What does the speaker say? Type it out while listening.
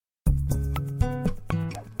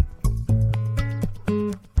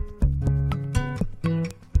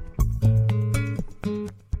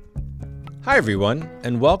Hi everyone,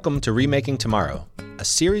 and welcome to Remaking Tomorrow, a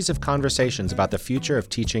series of conversations about the future of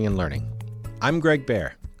teaching and learning. I'm Greg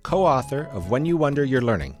Baer, co-author of When You Wonder You're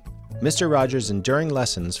Learning, Mr. Rogers' enduring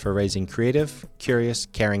lessons for raising creative, curious,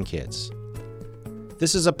 caring kids.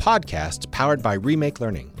 This is a podcast powered by Remake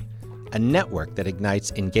Learning, a network that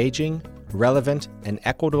ignites engaging, relevant, and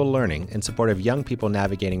equitable learning in support of young people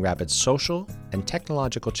navigating rapid social and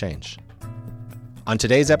technological change. On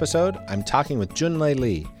today's episode, I'm talking with Junlei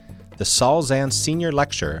Li, the Saul Zan Senior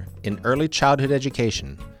Lecturer in Early Childhood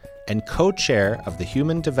Education and co-chair of the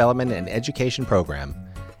Human Development and Education Program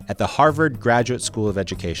at the Harvard Graduate School of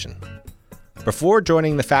Education. Before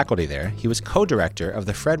joining the faculty there, he was co-director of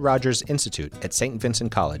the Fred Rogers Institute at St.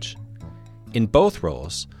 Vincent College. In both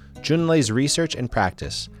roles, Junlei's research and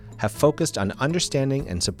practice have focused on understanding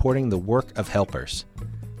and supporting the work of helpers.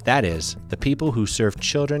 That is, the people who serve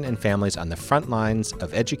children and families on the front lines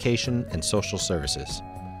of education and social services.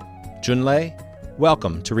 Junlei,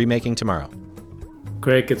 welcome to Remaking Tomorrow.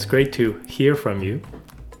 Greg, it's great to hear from you.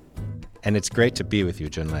 And it's great to be with you,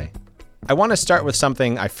 Junlei. I want to start with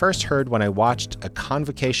something I first heard when I watched a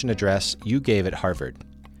convocation address you gave at Harvard.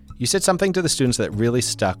 You said something to the students that really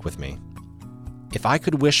stuck with me. If I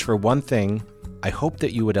could wish for one thing, I hope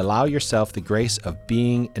that you would allow yourself the grace of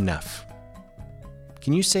being enough.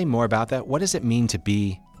 Can you say more about that? What does it mean to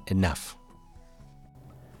be enough?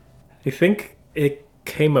 I think it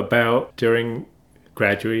came about during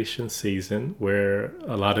graduation season where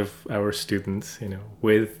a lot of our students,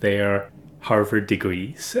 with their Harvard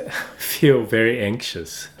degrees feel very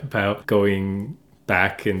anxious about going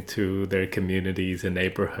back into their communities and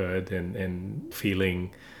neighborhood and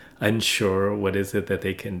feeling unsure what is it that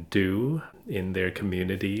they can do in their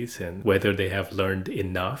communities and whether they have learned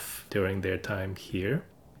enough during their time here.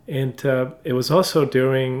 And it was also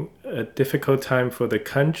during a difficult time for the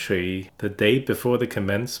country. The day before the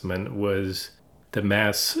commencement was the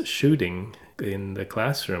mass shooting in the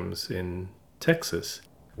classrooms in Texas,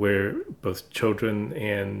 where both children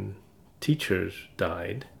and teachers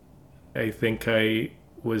died. I think I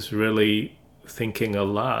was really thinking a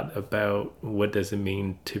lot about what does it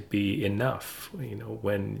mean to be enough,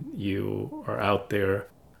 when you are out there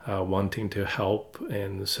wanting to help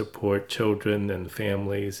and support children and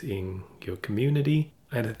families in your community.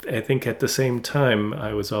 And I think at the same time,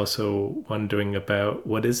 I was also wondering about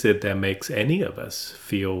what is it that makes any of us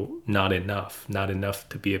feel not enough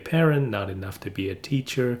to be a parent, not enough to be a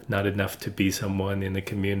teacher, not enough to be someone in the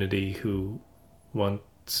community who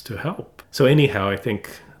wants to help. So anyhow, I think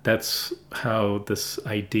that's how this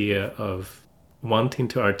idea of wanting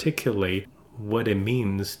to articulate what it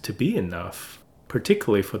means to be enough,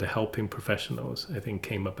 particularly for the helping professionals, I think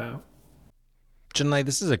came about. Junlei,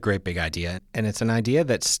 this is a great big idea, and it's an idea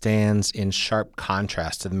that stands in sharp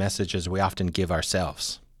contrast to the messages we often give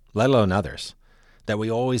ourselves, let alone others, that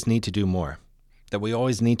we always need to do more, that we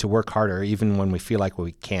always need to work harder even when we feel like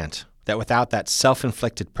we can't, that without that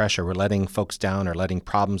self-inflicted pressure, we're letting folks down or letting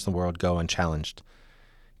problems in the world go unchallenged.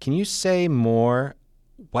 Can you say more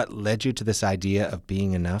what led you to this idea of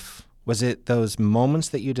being enough? Was it those moments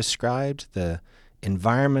that you described, the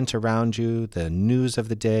environment around you, the news of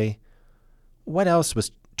the day? What else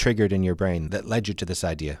was triggered in your brain that led you to this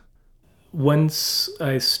idea? Once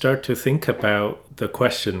I start to think about the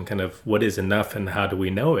question, kind of what is enough and how do we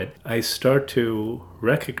know it, I start to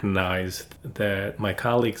recognize that my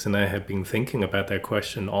colleagues and I have been thinking about that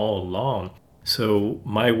question all along. So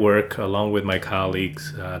my work, along with my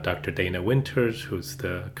colleagues, Dr. Dana Winters, who's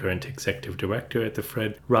the current executive director at the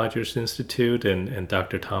Fred Rogers Institute, and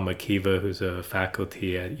Dr. Tom Akiva, who's a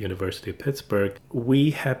faculty at University of Pittsburgh,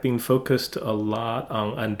 we have been focused a lot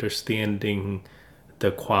on understanding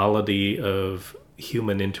the quality of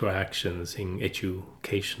human interactions in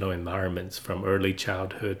educational environments, from early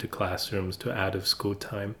childhood to classrooms to out of school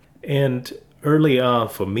time. And early on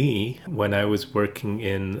for me, when I was working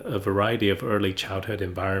in a variety of early childhood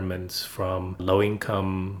environments, from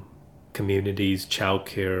low-income communities,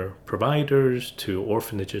 childcare providers, to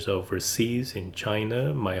orphanages overseas in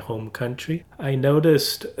China, my home country, I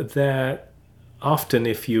noticed that often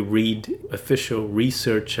if you read official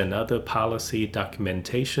research and other policy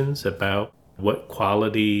documentations about what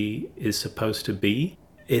quality is supposed to be,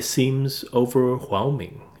 it seems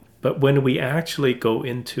overwhelming. But when we actually go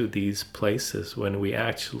into these places, when we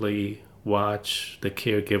actually watch the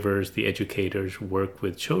caregivers, the educators work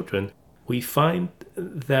with children, we find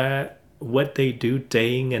that what they do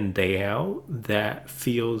day in and day out that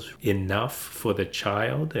feels enough for the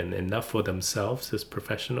child and enough for themselves as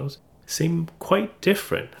professionals seem quite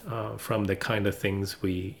different from the kind of things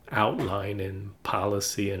we outline in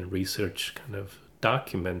policy and research kind of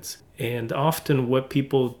documents. And often what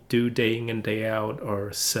people do day in and day out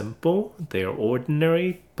are simple, they're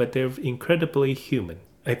ordinary, but they're incredibly human.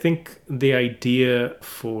 I think the idea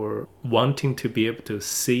for wanting to be able to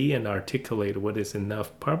see and articulate what is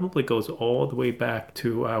enough probably goes all the way back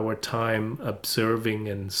to our time observing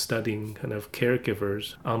and studying kind of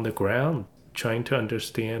caregivers on the ground, trying to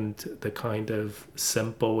understand the kind of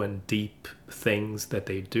simple and deep things that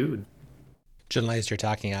they do. Junlei, as you're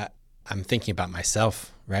talking, I'm thinking about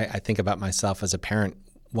myself, right? I think about myself as a parent,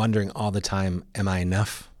 wondering all the time, am I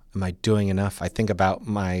enough? Am I doing enough? I think about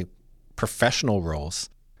my professional roles.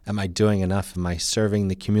 Am I doing enough? Am I serving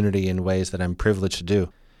the community in ways that I'm privileged to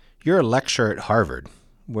do? You're a lecturer at Harvard,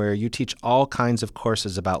 where you teach all kinds of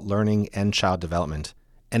courses about learning and child development.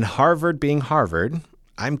 And Harvard being Harvard,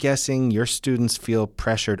 I'm guessing your students feel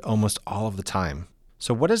pressured almost all of the time.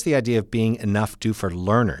 So what does the idea of being enough do for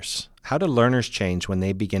learners? How do learners change when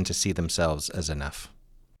they begin to see themselves as enough?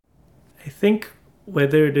 I think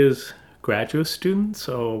whether it is graduate students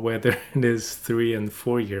or whether it is 3 and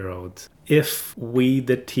 4-year-olds, if we,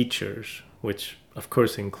 the teachers, which of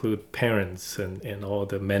course include parents and all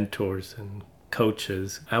the mentors and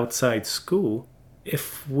coaches outside school,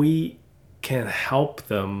 if we can help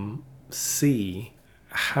them see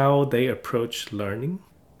how they approach learning,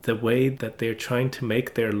 the way that they're trying to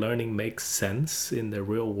make their learning make sense in the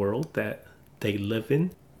real world that they live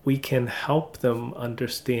in, we can help them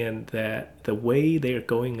understand that the way they're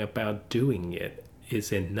going about doing it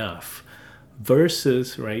is enough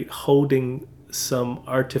versus, right, holding some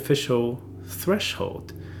artificial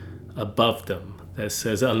threshold above them that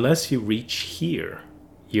says, unless you reach here,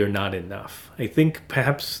 you're not enough. I think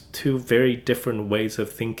perhaps two very different ways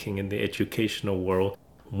of thinking in the educational world.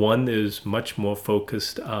 One is much more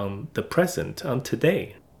focused on the present, on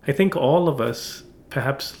today. I think all of us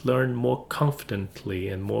perhaps learn more confidently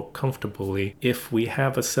and more comfortably if we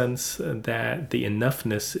have a sense that the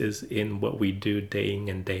enoughness is in what we do day in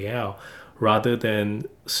and day out, rather than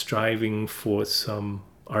striving for some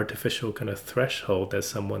artificial kind of threshold that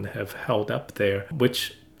someone have held up there,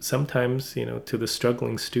 which sometimes, to the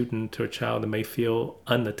struggling student or child, it may feel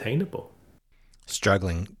unattainable.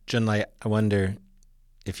 Struggling. Junlei, I wonder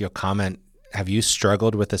if you'll comment, have you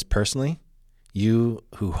struggled with this personally? You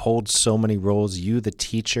who hold so many roles, you the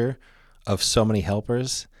teacher of so many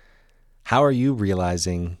helpers, how are you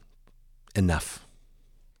realizing enough?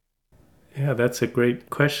 Yeah, that's a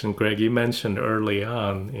great question, Greg. You mentioned early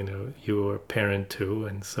on, you were a parent too,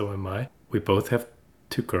 and so am I. We both have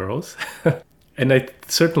 2 girls. And I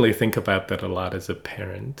certainly think about that a lot as a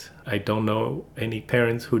parent. I don't know any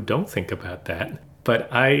parents who don't think about that. But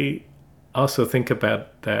I also think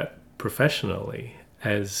about that professionally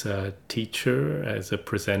as a teacher, as a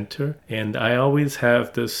presenter. And I always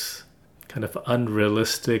have this kind of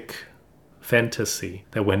unrealistic fantasy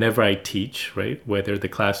that whenever I teach, right, whether the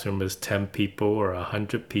classroom is 10 people or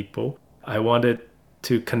 100 people, I wanted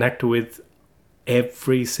to connect with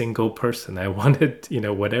every single person. I wanted,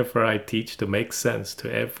 whatever I teach to make sense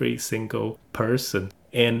to every single person.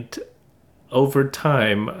 And over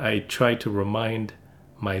time, I try to remind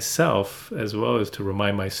myself as well as to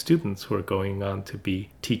remind my students who are going on to be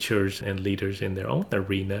teachers and leaders in their own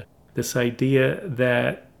arena, this idea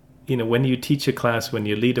that when you teach a class, when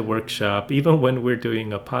you lead a workshop, even when we're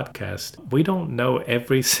doing a podcast, we don't know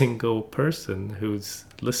every single person who's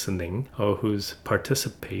listening or who's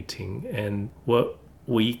participating. And what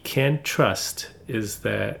we can trust is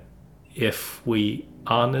that if we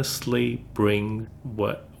honestly bring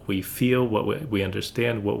what we feel, what we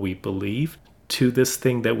understand, what we believe to this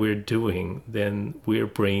thing that we're doing, then we're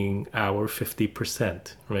bringing our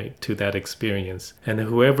 50%, right, to that experience. And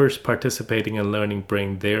whoever's participating and learning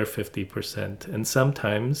bring their 50%. And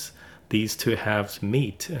sometimes these two halves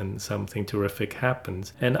meet and something terrific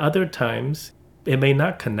happens. And other times it may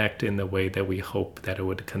not connect in the way that we hope that it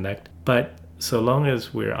would connect. But so long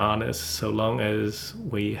as we're honest, so long as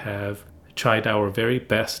we have tried our very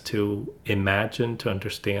best to imagine, to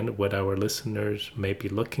understand what our listeners may be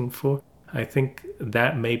looking for, I think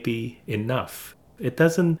that may be enough. It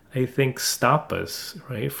doesn't, I think, stop us,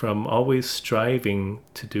 right, from always striving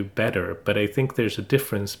to do better. But I think there's a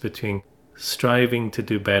difference between striving to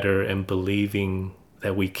do better and believing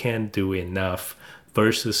that we can do enough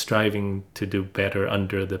versus striving to do better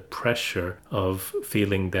under the pressure of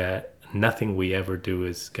feeling that nothing we ever do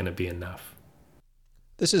is going to be enough.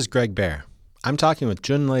 This is Greg Baer. I'm talking with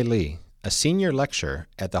Junlei Li, a senior lecturer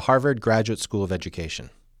at the Harvard Graduate School of Education.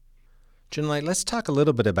 Junlei, let's talk a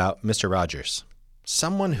little bit about Mr. Rogers,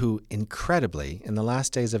 someone who incredibly, in the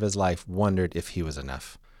last days of his life, wondered if he was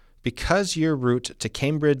enough. Because your route to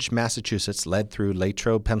Cambridge, Massachusetts led through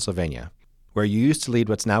Latrobe, Pennsylvania, where you used to lead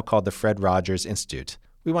what's now called the Fred Rogers Institute.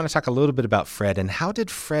 We want to talk a little bit about Fred, and how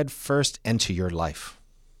did Fred first enter your life?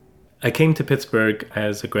 I came to Pittsburgh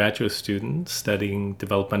as a graduate student studying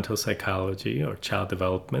developmental psychology or child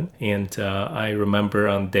development. And I remember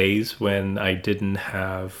on days when I didn't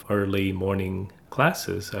have early morning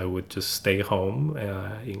classes, I would just stay home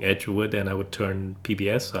in Edgewood and I would turn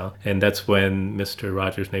PBS on. And that's when Mr.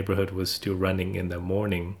 Rogers' Neighborhood was still running in the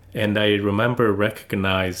morning. And I remember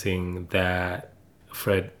recognizing that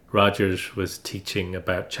Fred Rogers was teaching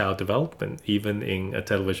about child development, even in a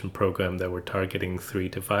television program that were targeting 3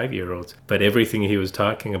 to 5-year-olds. But everything he was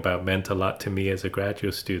talking about meant a lot to me as a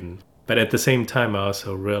graduate student. But at the same time, I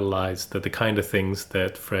also realized that the kind of things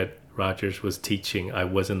that Fred Rogers was teaching, I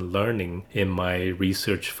wasn't learning in my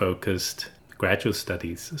research-focused graduate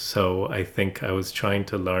studies. So I think I was trying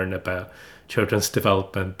to learn about children's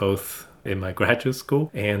development both in my graduate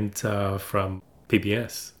school and from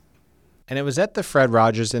PBS. And it was at the Fred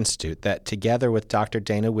Rogers Institute that, together with Dr.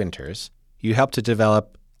 Dana Winters, you helped to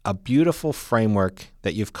develop a beautiful framework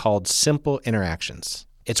that you've called Simple Interactions.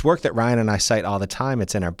 It's work that Ryan and I cite all the time.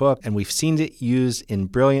 It's in our book, and we've seen it used in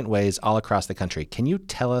brilliant ways all across the country. Can you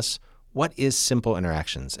tell us what is Simple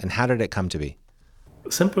Interactions, and how did it come to be?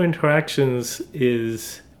 Simple Interactions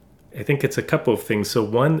is, I think it's a couple of things. So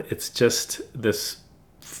one, it's just this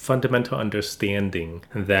fundamental understanding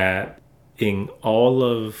that in all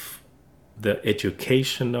of the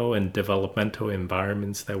educational and developmental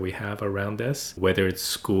environments that we have around us, whether it's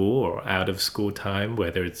school or out of school time,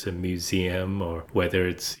 whether it's a museum or whether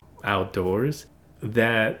it's outdoors,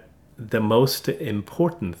 that the most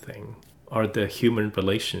important thing are the human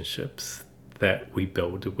relationships that we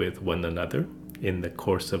build with one another in the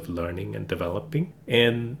course of learning and developing.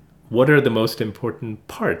 And what are the most important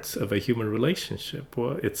parts of a human relationship?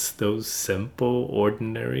 Well, it's those simple,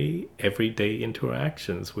 ordinary, everyday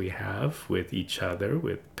interactions we have with each other,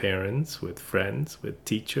 with parents, with friends, with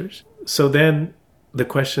teachers. So then the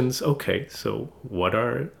question's, okay, so what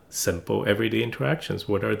are simple, everyday interactions?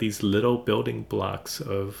 What are these little building blocks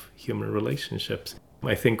of human relationships?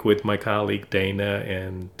 I think with my colleague Dana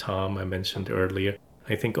and Tom, I mentioned earlier,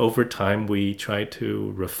 I think over time we try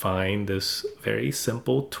to refine this very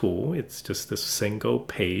simple tool. It's just a single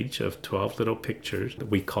page of 12 little pictures that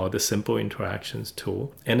we call the Simple Interactions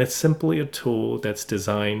tool. And it's simply a tool that's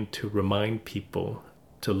designed to remind people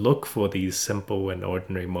to look for these simple and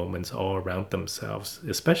ordinary moments all around themselves,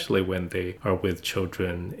 especially when they are with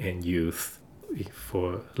children and youth.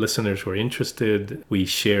 For listeners who are interested, we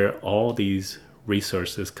share all these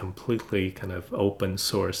resources completely kind of open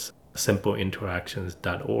source,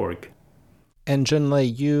 simpleinteractions.org. And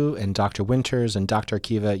Junlei, you and Dr. Winters and Dr.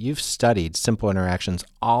 Kiva, you've studied simple interactions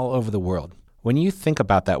all over the world. When you think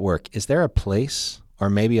about that work, is there a place or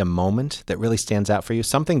maybe a moment that really stands out for you,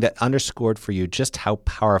 something that underscored for you just how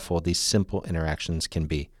powerful these simple interactions can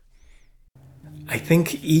be? I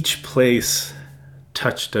think each place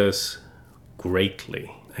touched us greatly.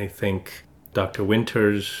 I think Dr.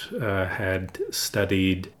 Winters had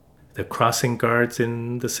studied the crossing guards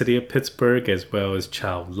in the city of Pittsburgh, as well as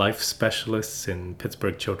child life specialists in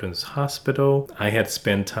Pittsburgh Children's Hospital. I had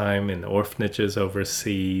spent time in orphanages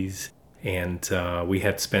overseas, and we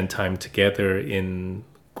had spent time together in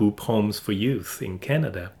group homes for youth in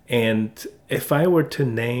Canada. And if I were to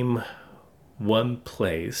name one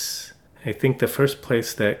place, I think the first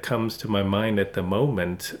place that comes to my mind at the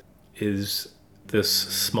moment is this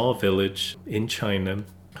small village in China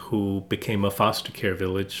who became a foster care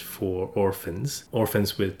village for orphans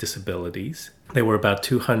with disabilities. There were about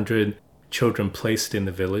 200 children placed in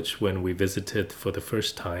the village when we visited for the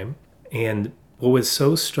first time. And what was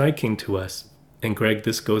so striking to us, and Greg,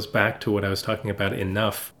 this goes back to what I was talking about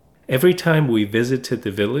enough, every time we visited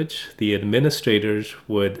the village, the administrators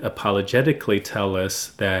would apologetically tell us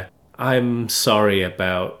that, I'm sorry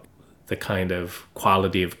about the kind of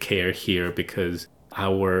quality of care here because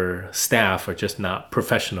our staff are just not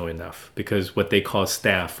professional enough, because what they call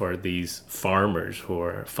staff are these farmers who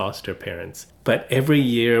are foster parents. But every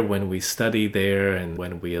year when we study there and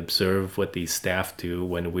when we observe what these staff do,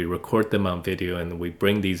 when we record them on video and we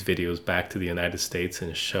bring these videos back to the United States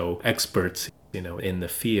and show experts, in the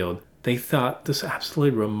field, they thought this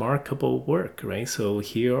absolutely remarkable work, right? So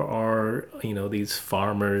here are, these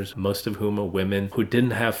farmers, most of whom are women who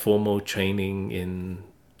didn't have formal training in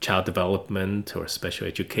child development or special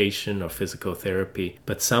education or physical therapy,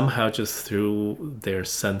 but somehow just through their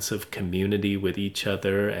sense of community with each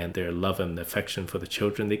other and their love and affection for the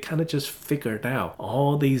children, they kind of just figured out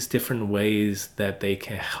all these different ways that they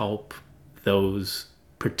can help those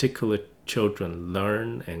particular children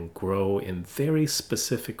learn and grow in very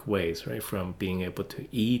specific ways, right? From being able to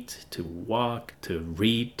eat, to walk, to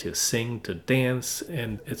read, to sing, to dance.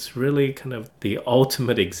 And it's really kind of the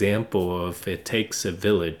ultimate example of it takes a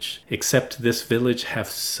village, except this village has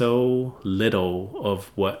so little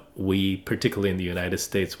of what we, particularly in the United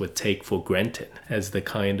States, would take for granted as the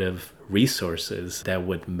kind of resources that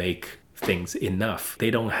would make things enough.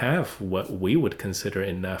 They don't have what we would consider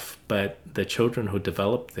enough, but the children who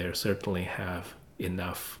develop there certainly have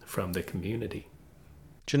enough from the community.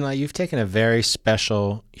 Junlei, you've taken a very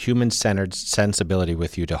special human-centered sensibility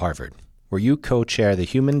with you to Harvard, where you co-chair the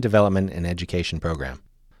Human Development and Education program.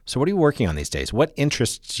 So what are you working on these days? What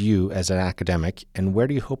interests you as an academic, and where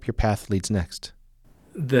do you hope your path leads next?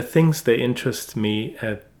 The things that interest me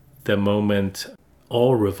at the moment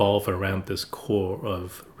all revolve around this core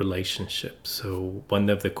of relationships. So one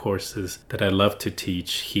of the courses that I love to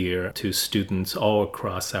teach here to students all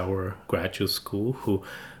across our graduate school who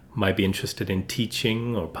might be interested in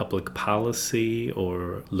teaching or public policy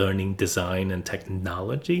or learning design and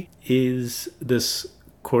technology is this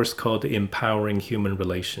course called Empowering Human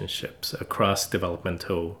Relationships Across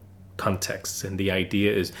Developmental Contexts. And the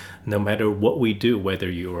idea is no matter what we do, whether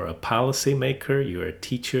you're a policymaker, you're a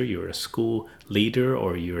teacher, you're a school leader,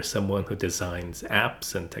 or you're someone who designs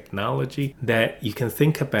apps and technology, that you can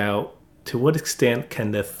think about to what extent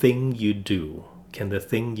can the thing you do, can the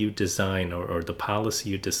thing you design or the policy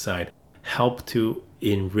you decide help to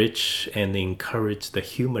enrich and encourage the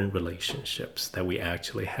human relationships that we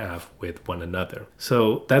actually have with one another.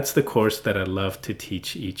 So that's the course that I love to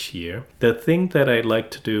teach each year. The thing that I like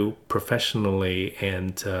to do professionally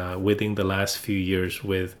and within the last few years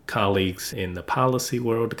with colleagues in the policy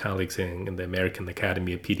world, colleagues in the American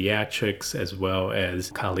Academy of Pediatrics, as well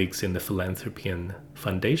as colleagues in the philanthropy and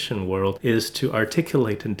foundation world, is to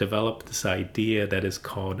articulate and develop this idea that is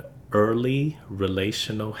called early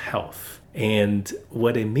relational health. And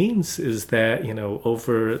what it means is that,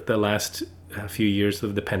 over the last few years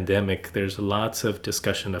of the pandemic, there's lots of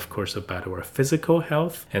discussion, of course, about our physical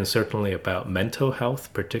health and certainly about mental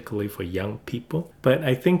health, particularly for young people. But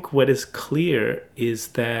I think what is clear is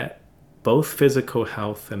that both physical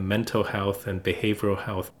health and mental health and behavioral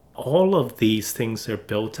health, all of these things are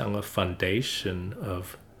built on a foundation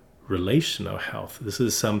of relational health. This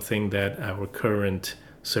is something that our current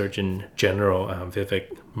Surgeon General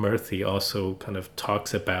Vivek Murthy also kind of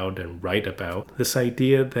talks about and write about. This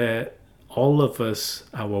idea that all of us,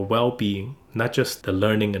 our well-being, not just the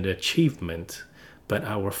learning and achievement, but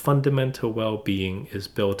our fundamental well-being is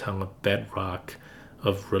built on a bedrock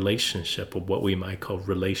of relationship, or what we might call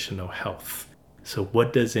relational health. So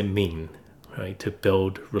what does it mean, right, to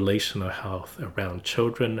build relational health around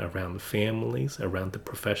children, around families, around the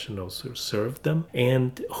professionals who serve them?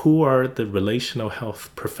 And who are the relational health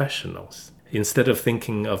professionals? Instead of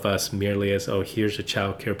thinking of us merely as, oh, here's a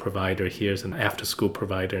childcare provider, here's an after-school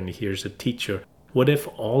provider, and here's a teacher, what if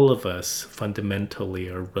all of us fundamentally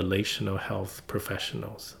are relational health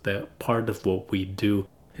professionals? That part of what we do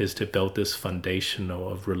is to build this foundational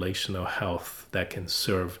of relational health that can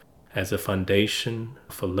serve as a foundation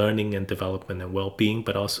for learning and development and well-being,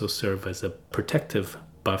 but also serve as a protective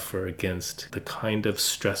buffer against the kind of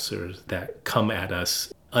stressors that come at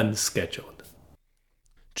us unscheduled.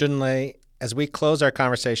 Junlei, as we close our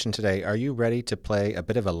conversation today, are you ready to play a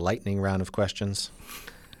bit of a lightning round of questions?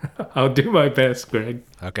 I'll do my best, Greg.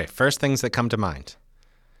 Okay, first things that come to mind.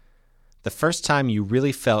 The first time you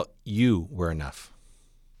really felt you were enough.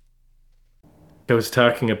 I was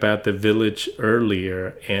talking about the village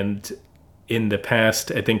earlier, and in the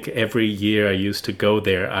past, I think every year I used to go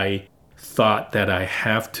there, I thought that I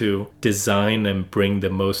have to design and bring the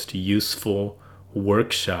most useful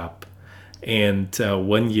workshop. And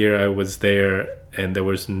one year I was there and there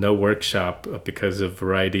was no workshop because of a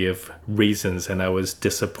variety of reasons, and I was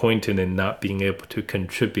disappointed in not being able to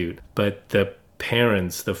contribute. But the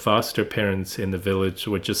parents, the foster parents in the village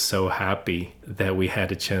were just so happy that we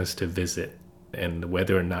had a chance to visit. And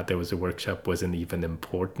whether or not there was a workshop wasn't even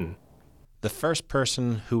important. The first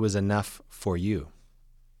person who was enough for you?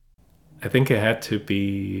 I think it had to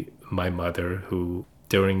be my mother, who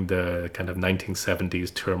during the kind of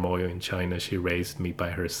 1970s turmoil in China, she raised me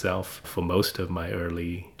by herself for most of my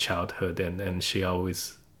early childhood. And she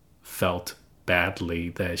always felt badly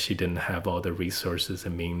that she didn't have all the resources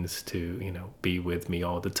and means to, be with me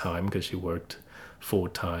all the time because she worked full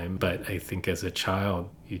time. But I think as a child,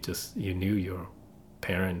 you knew your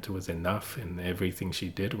parent was enough and everything she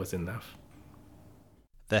did was enough.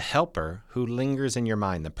 The helper who lingers in your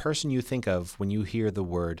mind, the person you think of when you hear the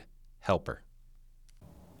word helper.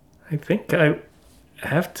 I think I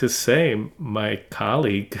have to say my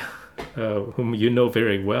colleague, whom you know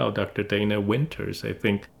very well, Dr. Dana Winters. I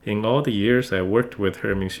think in all the years I worked with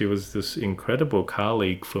her, I mean, she was this incredible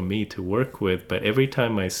colleague for me to work with. But every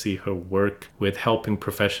time I see her work with helping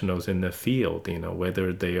professionals in the field,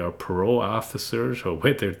 whether they are parole officers or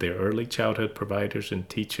whether they're early childhood providers and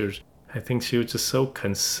teachers, I think she was just so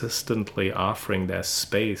consistently offering that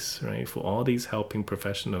space, right, for all these helping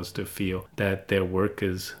professionals to feel that their work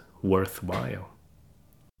is worthwhile.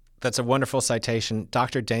 That's a wonderful citation.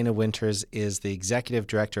 Dr. Dana Winters is the executive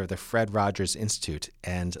director of the Fred Rogers Institute.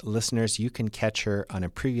 And listeners, you can catch her on a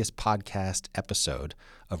previous podcast episode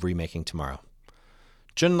of Remaking Tomorrow.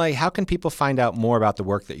 Junlei, how can people find out more about the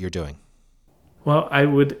work that you're doing? Well, I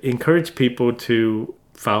would encourage people to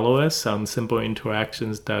follow us on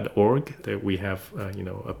simpleinteractions.org. There we have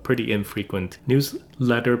a pretty infrequent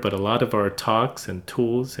newsletter, but a lot of our talks and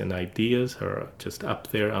tools and ideas are just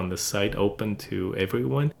up there on the site, open to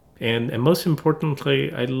everyone. And most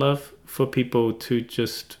importantly, I'd love for people to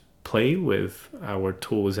just play with our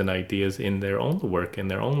tools and ideas in their own work, in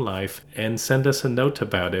their own life, and send us a note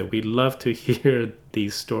about it. We love to hear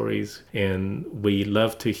these stories, and we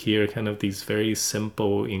love to hear kind of these very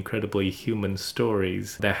simple, incredibly human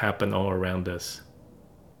stories that happen all around us.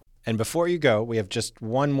 And before you go, we have just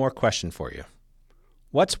one more question for you.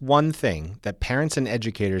 What's one thing that parents and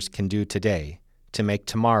educators can do today to make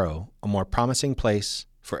tomorrow a more promising place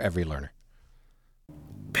for every learner?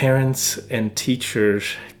 Parents and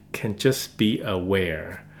teachers can just be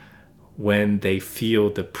aware when they feel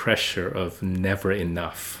the pressure of never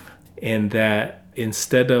enough. And that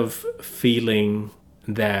instead of feeling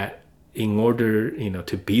that in order,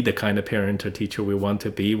 to be the kind of parent or teacher we want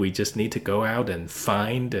to be, we just need to go out and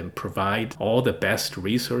find and provide all the best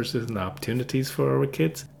resources and opportunities for our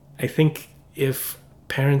kids. I think if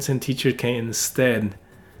parents and teachers can instead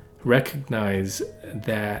recognize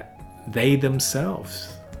that they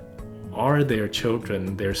themselves are their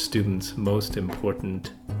children, their students' most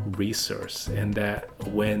important resource, and that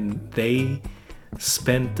when they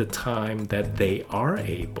spend the time that they are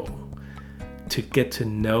able to get to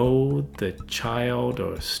know the child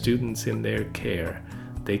or students in their care,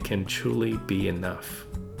 they can truly be enough.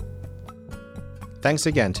 Thanks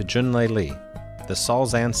again to Junlei Li, the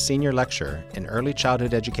Salzan Senior Lecturer in Early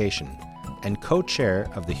Childhood Education and co-chair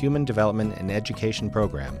of the Human Development and Education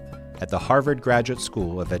Program at the Harvard Graduate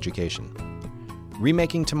School of Education.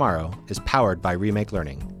 Remaking Tomorrow is powered by Remake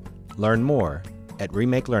Learning. Learn more at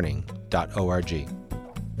remakelearning.org.